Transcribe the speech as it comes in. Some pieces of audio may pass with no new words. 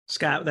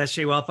Scott, that's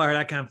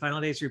jwellfire.com.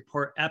 Final Days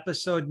Report,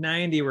 episode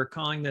 90. We're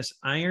calling this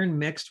Iron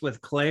Mixed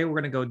with Clay.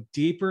 We're going to go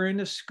deeper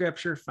into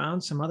scripture,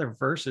 found some other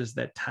verses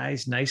that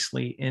ties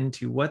nicely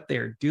into what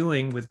they're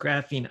doing with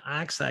graphene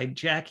oxide,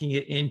 jacking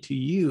it into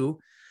you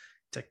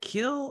to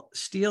kill,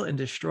 steal, and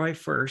destroy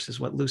first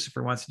is what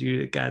Lucifer wants to do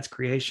to God's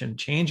creation.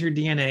 Change your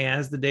DNA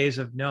as the days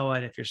of Noah.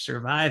 And if you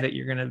survive it,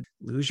 you're going to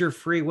lose your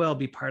free will,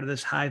 be part of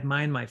this hive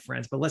mind, my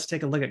friends. But let's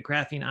take a look at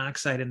graphene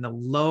oxide and the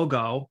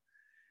logo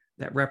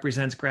that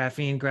represents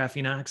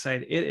graphene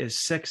oxide. It is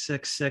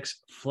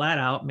 666 flat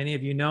out. Many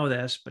of you know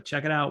this, but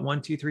check it out.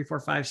 1, 2, 3, 4,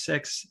 5,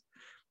 6.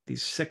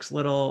 These 6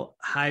 little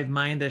hive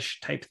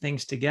mindish type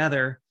things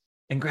together.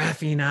 And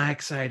graphene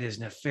oxide is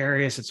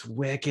nefarious. It's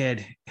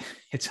wicked.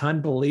 It's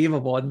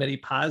unbelievable in many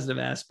positive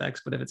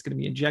aspects. But if it's going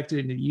to be injected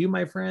into you,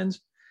 my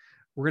friends,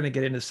 we're going to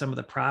get into some of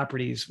the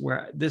properties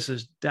where this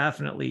is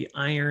definitely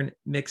iron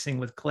mixing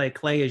with clay.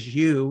 Clay is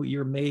you.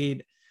 You're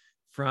made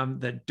from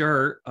the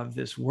dirt of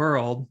this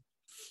world.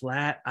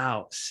 Flat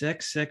out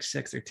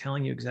 666. They're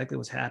telling you exactly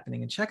what's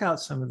happening. And check out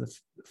some of the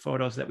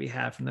photos that we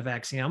have from the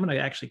vaccine. I'm going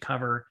to actually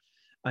cover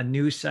a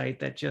news site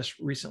that just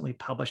recently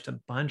published a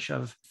bunch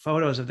of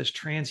photos of this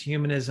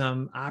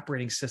transhumanism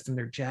operating system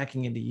they're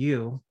jacking into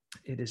you.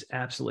 It is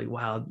absolutely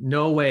wild.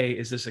 No way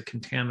is this a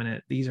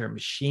contaminant. These are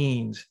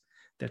machines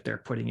that they're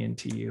putting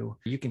into you.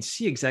 You can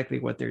see exactly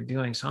what they're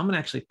doing. So I'm going to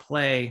actually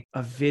play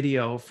a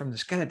video from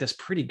this guy that does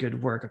pretty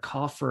good work, a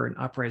call for an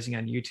uprising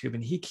on YouTube.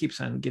 And he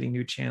keeps on getting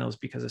new channels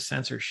because of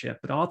censorship.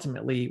 But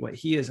ultimately, what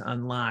he has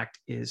unlocked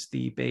is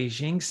the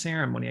Beijing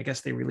ceremony. I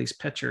guess they released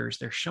pictures.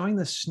 They're showing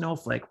the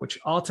snowflake, which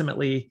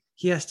ultimately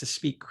he has to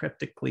speak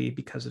cryptically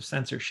because of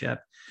censorship.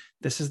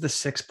 This is the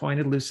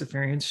 6-pointed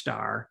Luciferian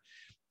star.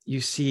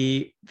 You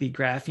see the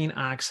graphene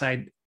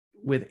oxide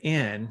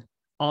within.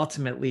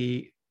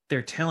 Ultimately,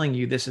 they're telling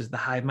you this is the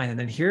hive mind. And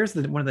then here's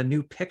one of the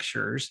new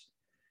pictures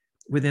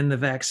within the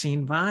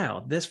vaccine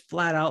vial. This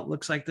flat out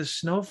looks like the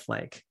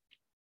snowflake.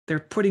 They're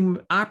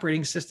putting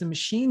operating system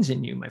machines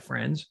in you, my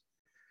friends.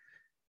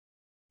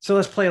 So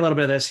let's play a little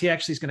bit of this. He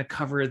actually is going to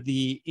cover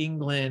the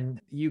England,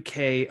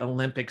 UK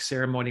Olympic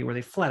ceremony where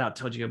they flat out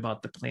told you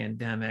about the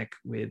pandemic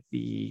with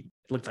it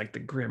looked like the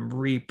Grim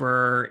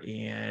Reaper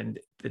and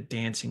the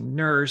dancing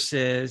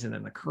nurses and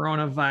then the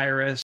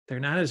coronavirus.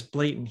 They're not as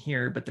blatant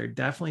here, but they're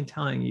definitely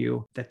telling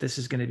you that this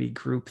is going to be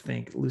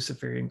groupthink,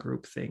 Luciferian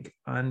groupthink.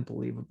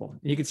 Unbelievable.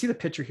 And you can see the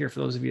picture here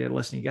for those of you that are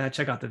listening. You got to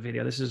check out the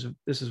video. This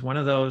is one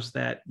of those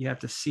that you have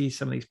to see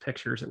some of these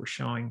pictures that we're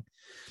showing.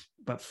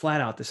 But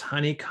flat out, this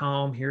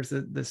honeycomb, here's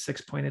the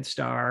 6-pointed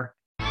star.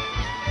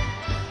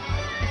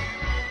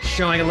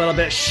 Showing a little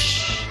bit,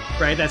 shh,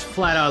 right? That's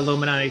flat out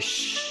Illuminati,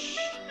 shh.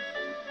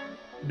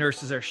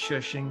 Nurses are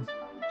shushing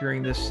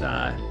during this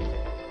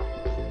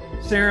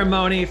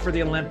ceremony for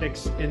the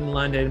Olympics in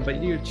London.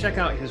 But you check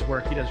out his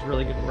work. He does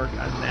really good work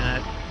on that.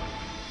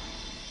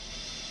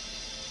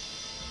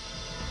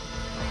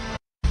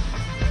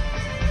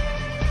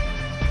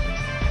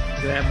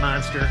 Look at that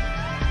monster.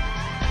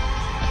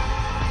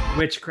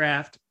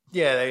 Witchcraft.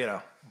 Yeah,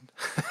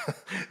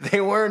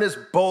 they weren't as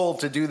bold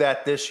to do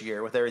that this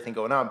year with everything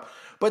going on.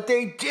 But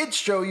they did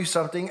show you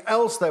something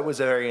else that was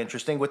very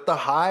interesting with the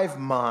hive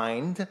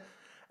mind,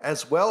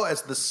 as well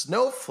as the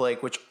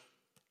snowflake, which,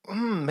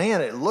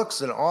 man, it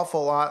looks an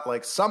awful lot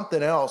like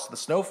something else. The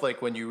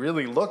snowflake, when you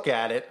really look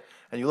at it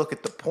and you look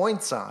at the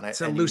points on it,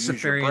 it's a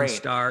Luciferian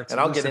star. And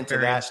I'll get into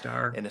that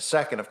in a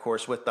second, of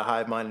course, with the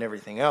hive mind and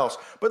everything else.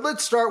 But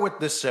let's start with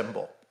this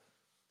symbol.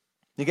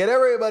 You get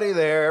everybody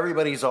there.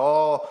 Everybody's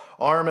all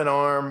arm in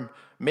arm,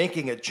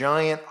 making a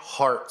giant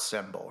heart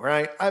symbol,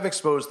 right? I've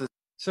exposed this.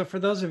 So for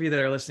those of you that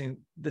are listening,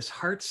 this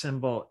heart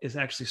symbol is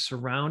actually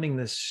surrounding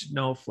this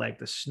snowflake.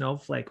 The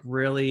snowflake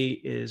really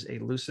is a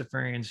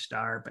Luciferian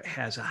star, but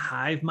has a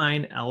hive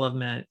mind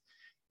element.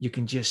 You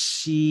can just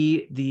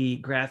see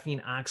the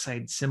graphene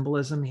oxide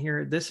symbolism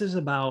here. This is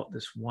about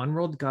this one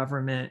world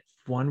government,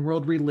 one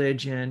world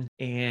religion,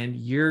 and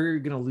you're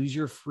going to lose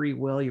your free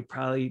will. You'll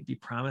probably be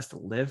promised to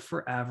live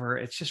forever.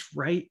 It's just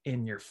right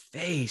in your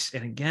face.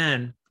 And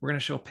again, we're going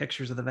to show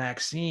pictures of the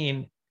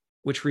vaccine,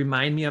 which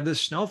remind me of the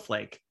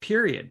snowflake,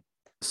 period.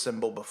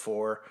 Symbol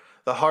before,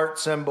 the heart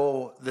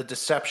symbol, the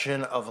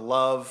deception of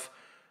love,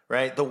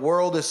 right? The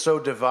world is so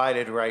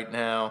divided right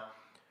now.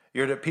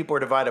 People are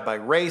divided by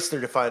race, they're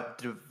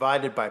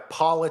divided by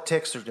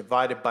politics, they're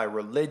divided by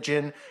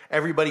religion.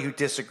 Everybody who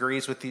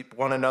disagrees with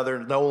one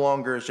another no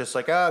longer is just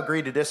like,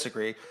 agree to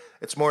disagree.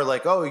 It's more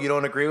like, you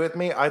don't agree with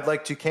me? I'd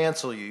like to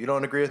cancel you. You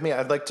don't agree with me?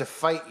 I'd like to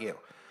fight you.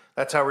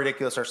 That's how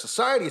ridiculous our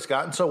society's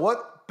gotten. So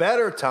what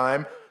better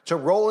time to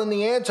roll in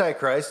the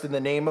Antichrist in the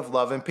name of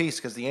love and peace?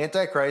 Because the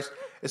Antichrist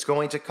is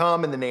going to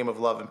come in the name of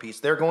love and peace.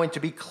 They're going to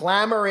be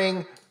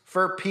clamoring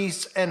for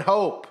peace and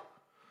hope.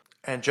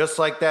 And just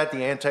like that,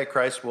 the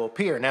Antichrist will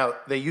appear. Now,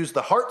 they use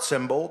the heart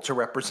symbol to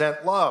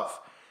represent love.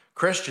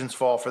 Christians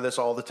fall for this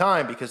all the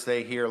time because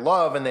they hear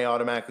love and they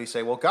automatically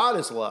say, well, God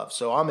is love,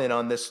 so I'm in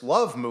on this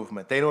love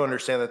movement. They don't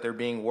understand that they're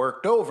being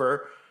worked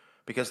over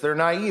because they're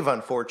naive,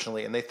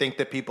 unfortunately, and they think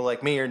that people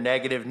like me are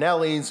negative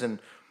Nellies and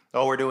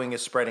All we're doing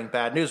is spreading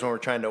bad news when we're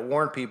trying to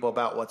warn people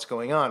about what's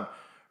going on.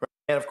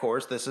 And of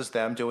course, this is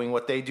them doing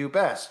what they do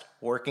best,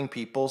 working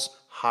people's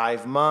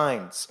hive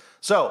minds.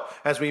 So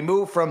as we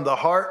move from the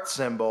heart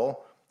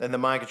symbol and the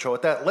mind control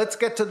with that, let's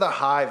get to the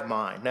hive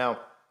mind. Now,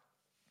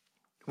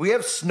 we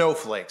have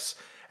snowflakes,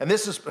 and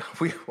this is,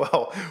 we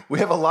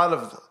have a lot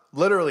of,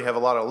 literally have a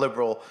lot of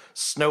liberal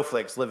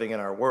snowflakes living in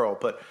our world,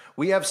 but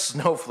we have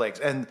snowflakes,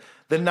 and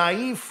the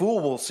naive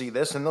fool will see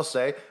this and they'll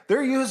say,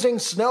 they're using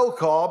snow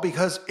call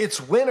because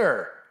it's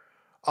winter.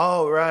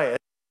 Oh, right.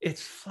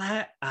 It's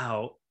flat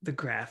out the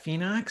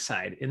graphene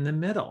oxide in the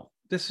middle.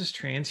 This is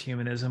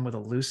transhumanism with a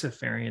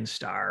Luciferian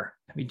star.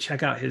 I mean,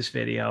 check out his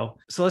video.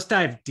 So let's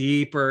dive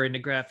deeper into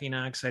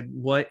graphene oxide.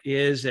 What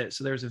is it?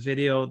 So there's a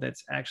video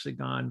that's actually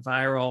gone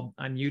viral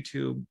on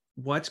YouTube.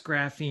 What's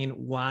graphene?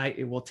 Why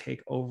it will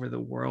take over the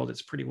world?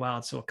 It's pretty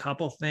wild. So a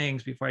couple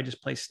things before I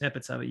just play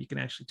snippets of it. You can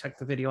actually check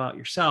the video out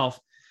yourself.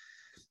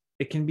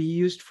 It can be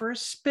used for a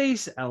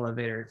space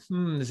elevator.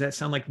 Does that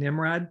sound like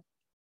Nimrod?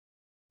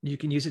 You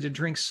can use it to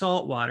drink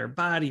salt water,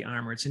 body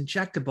armor. It's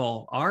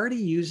injectable, already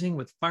using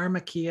with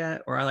pharmika,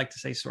 or I like to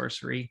say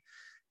sorcery,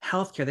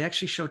 healthcare. They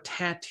actually show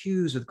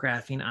tattoos with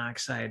graphene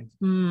oxide.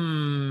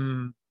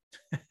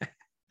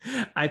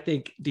 I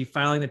think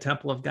defiling the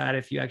temple of God,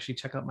 if you actually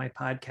check out my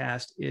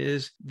podcast,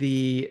 is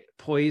the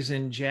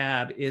poison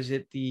jab. Is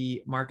it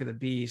the mark of the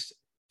beast?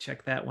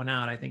 Check that one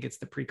out. I think it's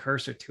the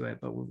precursor to it,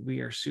 but we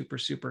are super,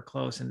 super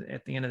close. And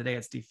at the end of the day,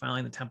 it's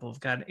defiling the temple of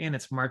God, and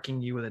it's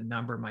marking you with a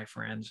number, my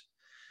friends.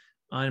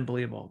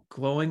 Unbelievable.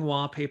 Glowing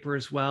wallpaper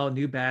as well,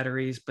 new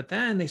batteries. But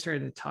then they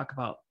started to talk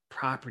about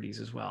properties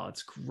as well.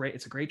 It's great.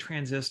 It's a great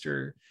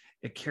transistor.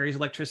 It carries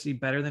electricity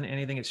better than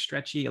anything. It's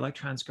stretchy.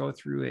 Electrons go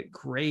through it.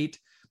 Great.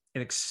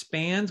 It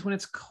expands when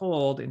it's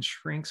cold and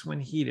shrinks when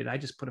heated. I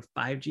just put a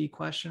 5G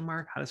question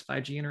mark. How does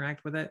 5G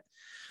interact with it?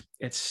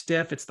 It's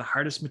stiff. It's the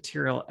hardest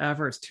material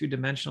ever. It's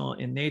two-dimensional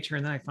in nature.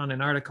 And then I found an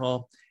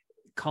article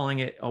calling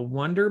it a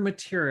wonder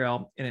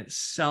material, and it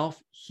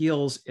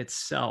self-heals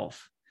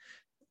itself.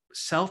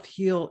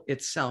 Self-heal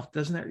itself.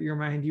 Doesn't that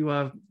remind you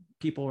of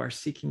people who are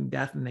seeking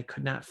death and they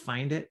could not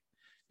find it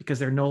because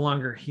they're no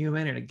longer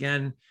human? And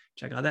again,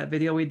 check out that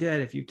video we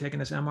did. If you've taken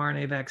this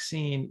mRNA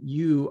vaccine,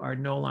 you are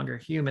no longer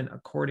human,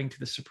 according to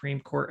the Supreme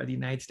Court of the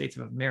United States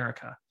of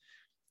America.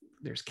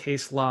 There's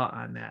case law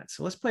on that.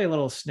 So let's play a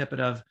little snippet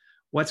of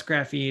what's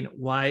graphene,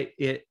 why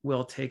it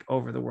will take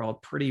over the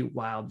world. Pretty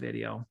wild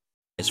video.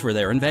 For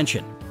their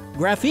invention.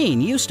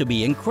 Graphene used to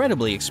be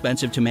incredibly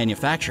expensive to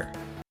manufacture.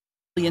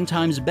 Million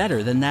times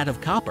better than that of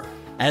copper.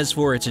 As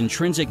for its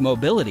intrinsic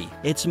mobility,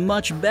 it's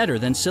much better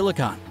than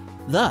silicon.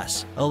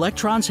 Thus,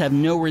 electrons have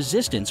no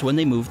resistance when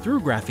they move through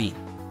graphene.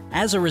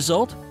 As a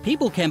result,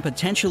 people can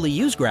potentially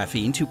use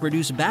graphene to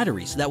produce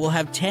batteries that will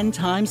have 10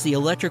 times the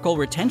electrical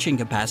retention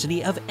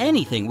capacity of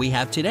anything we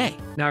have today.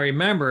 Now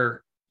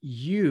remember,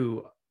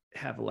 you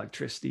have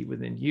electricity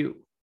within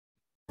you.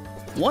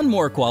 One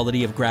more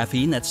quality of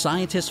graphene that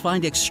scientists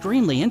find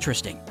extremely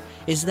interesting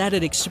is that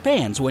it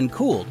expands when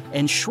cooled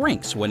and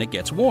shrinks when it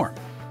gets warm.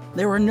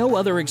 There are no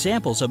other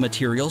examples of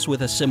materials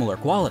with a similar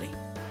quality.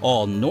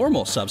 All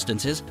normal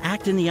substances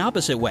act in the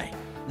opposite way.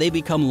 They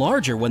become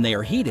larger when they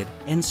are heated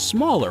and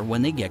smaller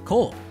when they get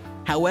cold.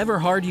 However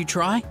hard you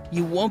try,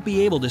 you won't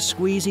be able to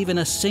squeeze even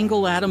a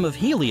single atom of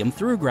helium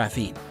through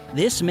graphene.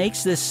 This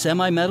makes this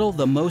semi-metal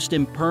the most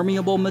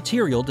impermeable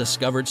material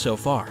discovered so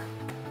far.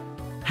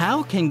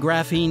 How can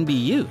graphene be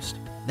used?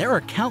 There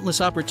are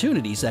countless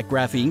opportunities that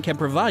graphene can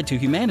provide to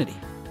humanity.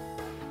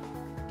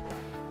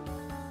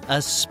 A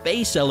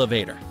space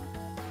elevator.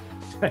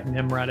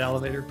 Nimrod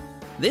elevator.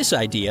 This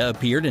idea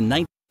appeared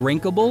in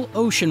drinkable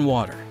ocean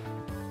water.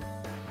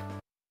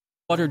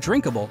 Water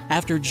drinkable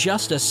after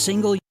just a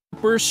single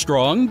super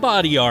strong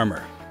body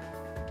armor.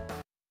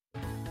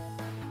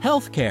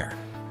 Healthcare.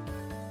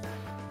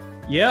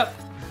 Yep.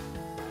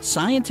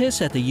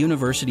 Scientists at the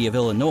University of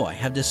Illinois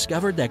have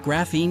discovered that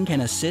graphene can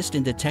assist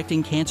in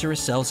detecting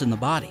cancerous cells in the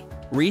body.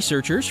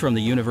 Researchers from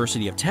the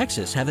University of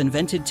Texas have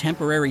invented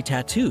temporary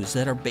tattoos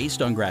that are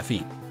based on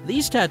graphene.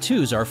 These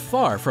tattoos are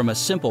far from a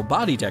simple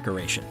body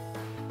decoration.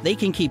 They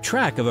can keep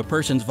track of a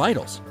person's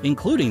vitals,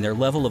 including their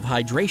level of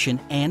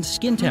hydration and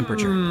skin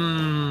temperature.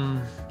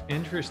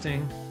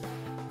 Interesting.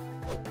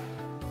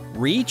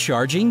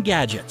 Recharging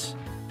gadgets.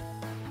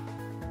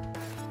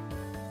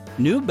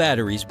 New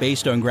batteries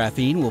based on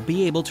graphene will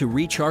be able to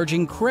recharge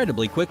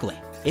incredibly quickly.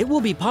 It will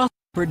be possible.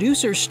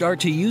 Producers start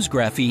to use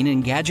graphene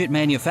in gadget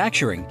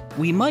manufacturing.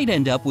 We might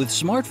end up with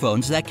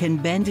smartphones that can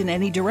bend in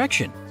any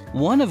direction.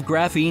 One of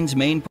graphene's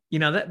main...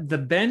 that the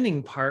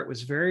bending part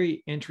was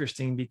very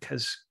interesting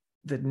because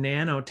the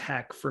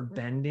nanotech for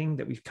bending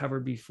that we've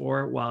covered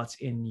before, while it's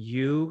in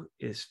you,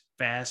 is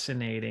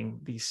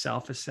fascinating. These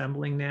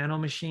self-assembling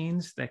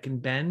nanomachines that can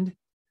bend.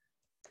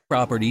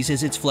 Properties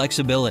is its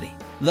flexibility.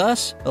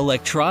 Thus,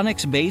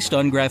 electronics based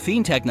on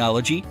graphene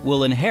technology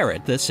will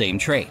inherit the same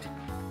trait.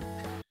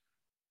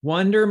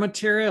 Wonder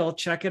material,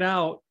 check it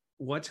out.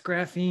 What's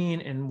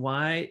graphene and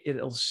why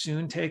it'll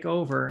soon take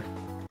over?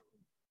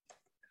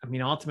 I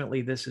mean,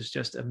 ultimately, this is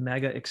just a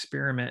mega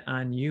experiment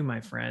on you, my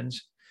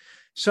friends.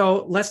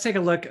 So let's take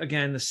a look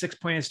again, the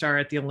 6-pointed star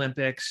at the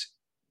Olympics,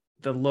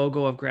 the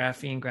logo of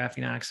graphene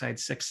oxide,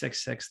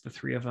 666, the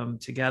three of them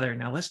together.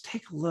 Now let's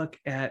take a look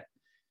at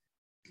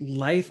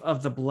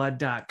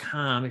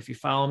lifeoftheblood.com. If you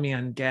follow me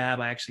on Gab,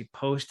 I actually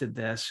posted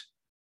this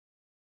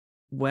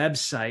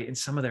website and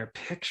some of their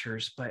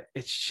pictures, but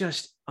it's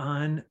just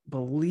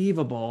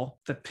unbelievable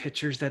the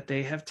pictures that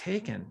they have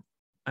taken.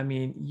 I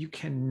mean, you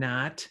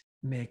cannot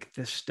make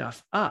this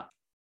stuff up.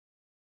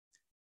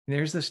 And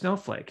there's the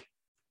snowflake.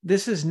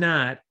 This is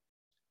not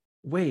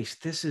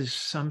waste. This is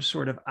some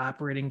sort of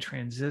operating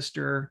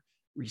transistor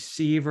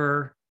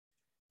receiver.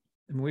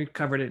 And we've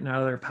covered it in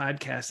other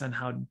podcasts on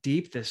how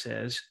deep this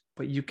is,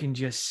 but you can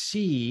just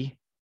see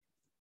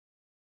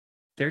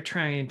they're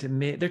trying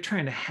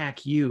to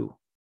hack you.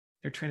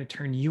 They're trying to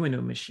turn you into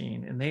a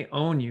machine, and they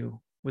own you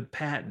with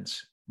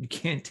patents. You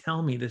can't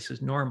tell me this is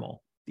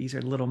normal. These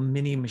are little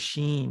mini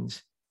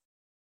machines.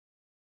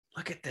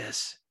 Look at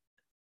this.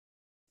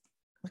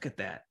 Look at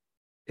that.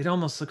 It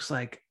almost looks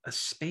like a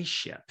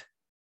spaceship.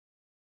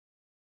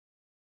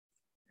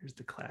 Here's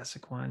the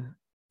classic one.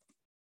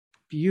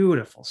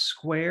 Beautiful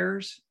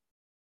squares,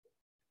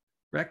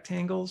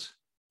 rectangles,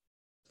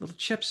 little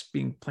chips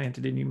being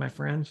planted in you, my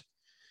friends.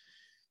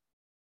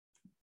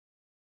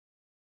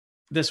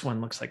 This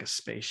one looks like a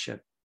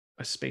spaceship,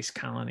 a space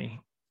colony.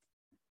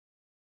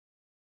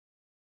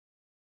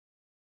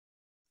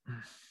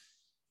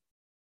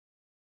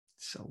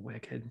 So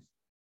wicked.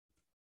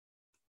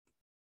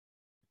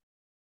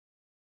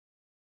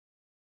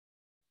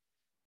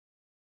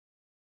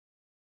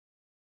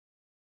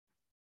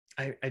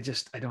 I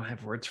don't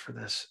have words for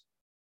this.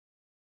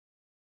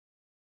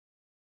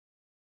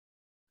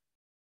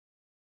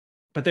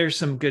 But there's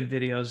some good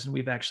videos, and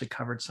we've actually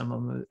covered some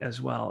of them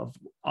as well, of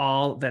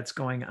all that's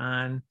going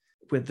on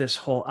with this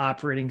whole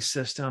operating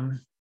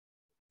system,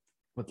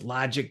 with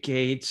logic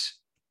gates,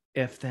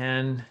 if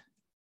then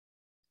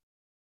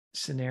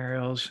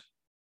scenarios.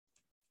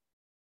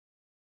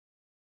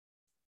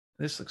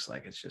 This looks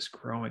like it's just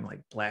growing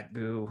like black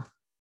goo.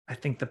 I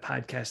think the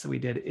podcast that we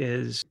did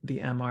is the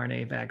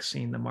mRNA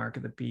vaccine, the mark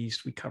of the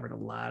beast. We covered a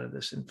lot of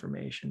this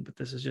information, but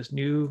this is just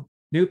new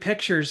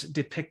pictures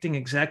depicting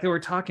exactly what we're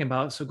talking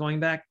about. So going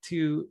back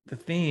to the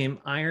theme,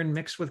 iron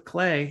mixed with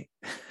clay,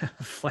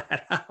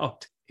 flat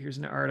out. Here's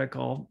an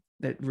article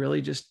that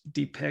really just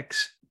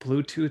depicts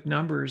Bluetooth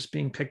numbers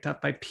being picked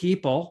up by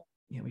people.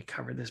 You know, we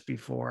covered this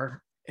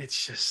before.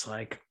 It's just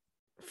like,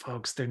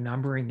 folks, they're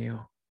numbering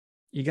you.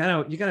 You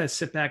gotta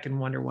sit back and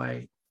wonder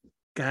why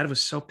God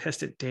was so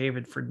pissed at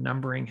David for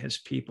numbering his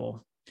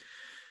people.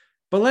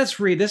 But let's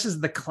read. This is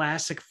the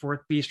classic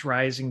fourth beast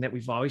rising that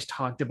we've always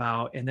talked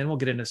about. And then we'll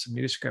get into some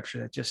new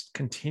scripture that just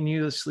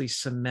continuously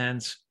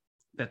cements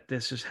that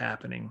this is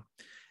happening.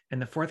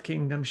 And the fourth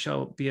kingdom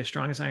shall be as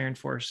strong as iron,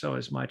 for so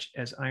as much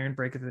as iron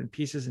breaketh in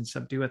pieces and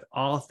subdueth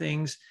all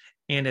things.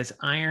 And as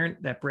iron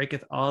that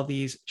breaketh all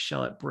these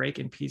shall it break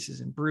in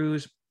pieces and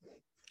bruise.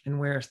 And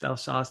whereas thou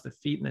sawest the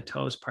feet and the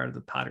toes, part of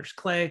the potter's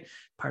clay,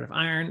 part of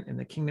iron, and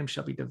the kingdom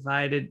shall be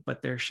divided,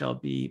 but there shall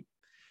be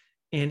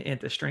in it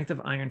the strength of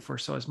iron, for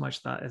so as much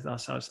as thou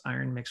sawest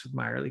iron mixed with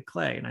miry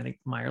clay. And I think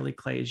miry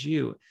clay is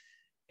you.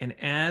 And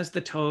as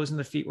the toes and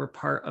the feet were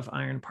part of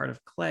iron, part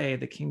of clay,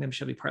 the kingdom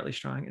shall be partly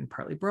strong and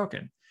partly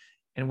broken.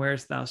 And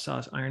whereas thou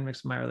sawest iron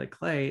mixed with miry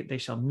clay, they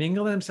shall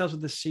mingle themselves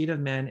with the seed of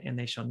men, and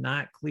they shall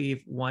not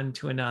cleave one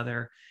to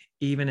another,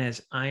 even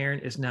as iron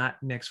is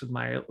not mixed with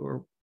miry,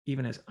 or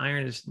even as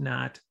iron is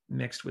not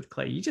mixed with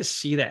clay. You just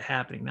see that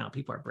happening now.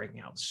 People are breaking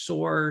out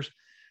sores.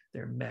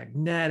 They're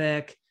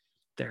magnetic.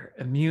 Their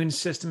immune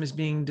system is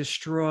being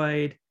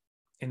destroyed.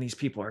 And these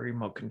people are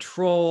remote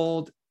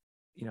controlled.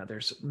 You know,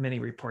 there's many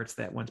reports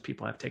that once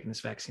people have taken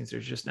this vaccines,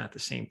 there's just not the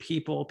same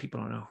people. People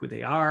don't know who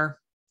they are.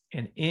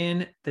 And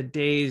in the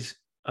days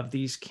of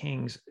these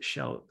kings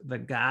shall the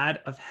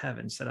God of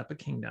heaven set up a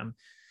kingdom,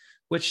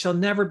 which shall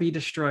never be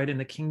destroyed, and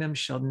the kingdom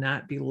shall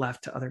not be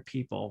left to other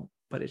people,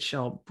 but it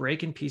shall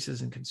break in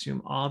pieces and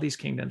consume all these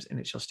kingdoms, and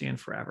it shall stand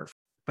forever.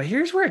 But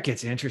here's where it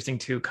gets interesting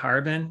too.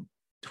 Carbon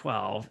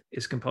 12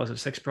 is composed of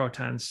 6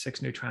 protons,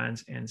 6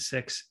 neutrons, and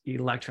 6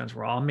 electrons.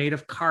 We're all made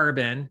of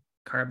carbon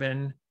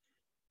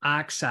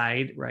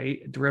oxide, right?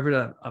 A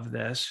derivative of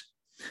this.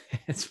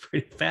 It's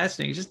pretty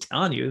fascinating. It's just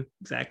telling you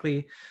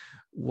exactly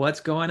what's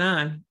going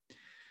on.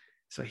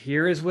 So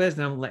here is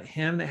wisdom. Let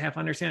him that hath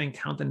understanding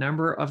count the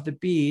number of the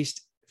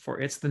beast, for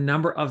it's the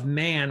number of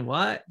man.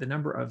 What? The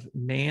number of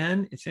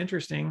man. It's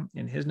interesting.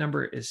 And his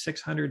number is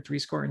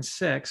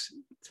 666.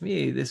 To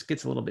me, this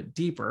gets a little bit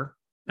deeper.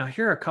 Now,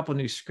 here are a couple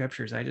new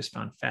scriptures I just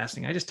found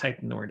fascinating. I just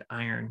typed in the word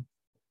iron.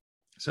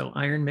 So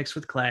iron mixed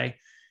with clay.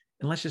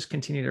 And let's just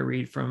continue to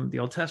read from the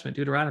Old Testament,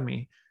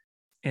 Deuteronomy.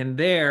 And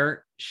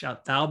there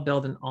shalt thou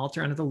build an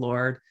altar unto the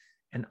Lord,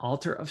 an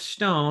altar of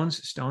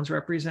stones. Stones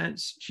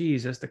represents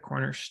Jesus, the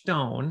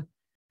cornerstone.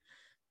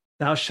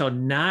 Thou shalt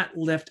not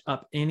lift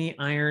up any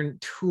iron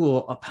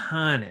tool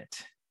upon it.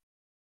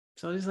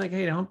 So it's like,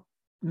 hey, don't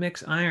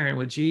mix iron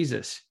with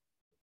Jesus.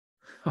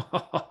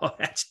 Oh,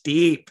 that's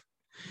deep.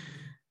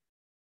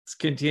 Let's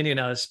continue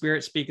now. The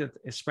Spirit speaketh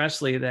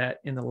especially that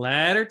in the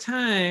latter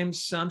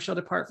times, some shall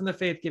depart from the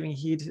faith, giving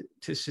heed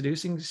to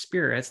seducing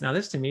spirits. Now,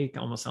 this to me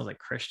almost sounds like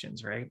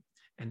Christians, right?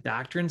 And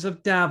doctrines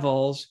of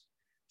devils,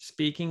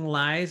 speaking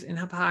lies and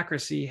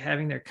hypocrisy,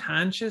 having their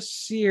conscience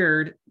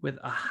seared with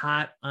a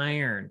hot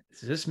iron.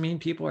 Does this mean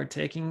people are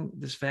taking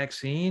this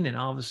vaccine and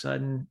all of a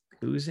sudden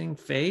losing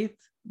faith,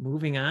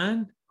 moving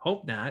on?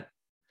 Hope not.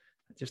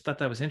 I just thought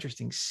that was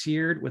interesting.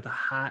 Seared with a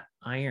hot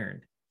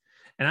iron.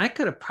 And I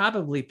could have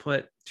probably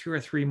put 2 or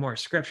 3 more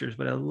scriptures,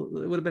 but it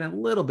would have been a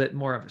little bit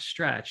more of a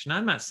stretch. And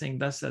I'm not saying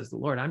thus says the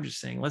Lord. I'm just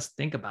saying, let's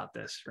think about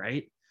this,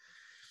 right?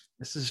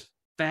 This is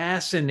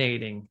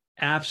fascinating,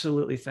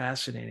 absolutely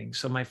fascinating.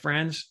 So my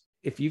friends,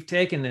 if you've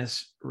taken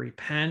this,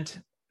 repent,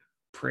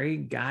 pray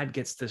God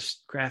gets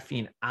this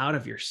graphene out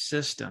of your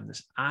system,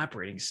 this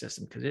operating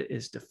system, because it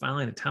is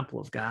defiling the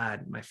temple of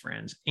God, my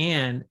friends,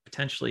 and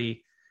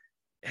potentially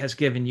has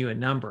given you a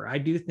number. I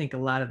do think a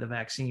lot of the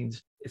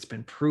vaccines, it's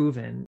been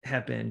proven,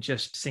 have been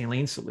just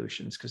saline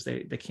solutions because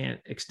they can't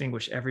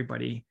extinguish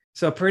everybody.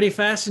 So pretty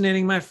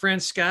fascinating, my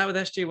friend. Scott with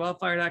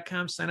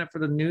sjwellfire.com. Sign up for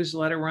the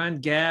newsletter. We're on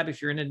Gab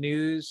if you're into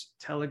news,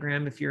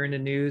 Telegram if you're into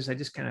news. I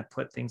just kind of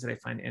put things that I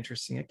find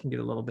interesting. It can get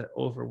a little bit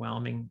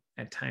overwhelming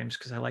at times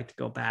because I like to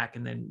go back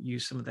and then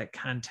use some of that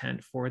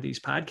content for these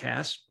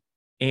podcasts.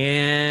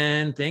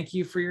 And thank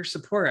you for your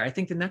support. I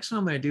think the next one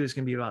I'm going to do is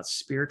going to be about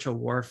spiritual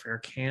warfare.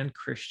 Can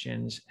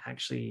Christians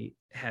actually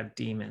have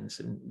demons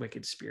and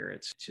wicked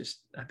spirits?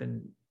 I've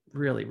been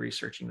really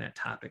researching that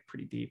topic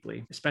pretty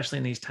deeply, especially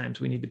in these times.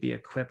 We need to be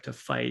equipped to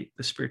fight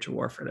the spiritual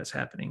warfare that's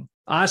happening.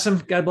 Awesome.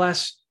 God bless.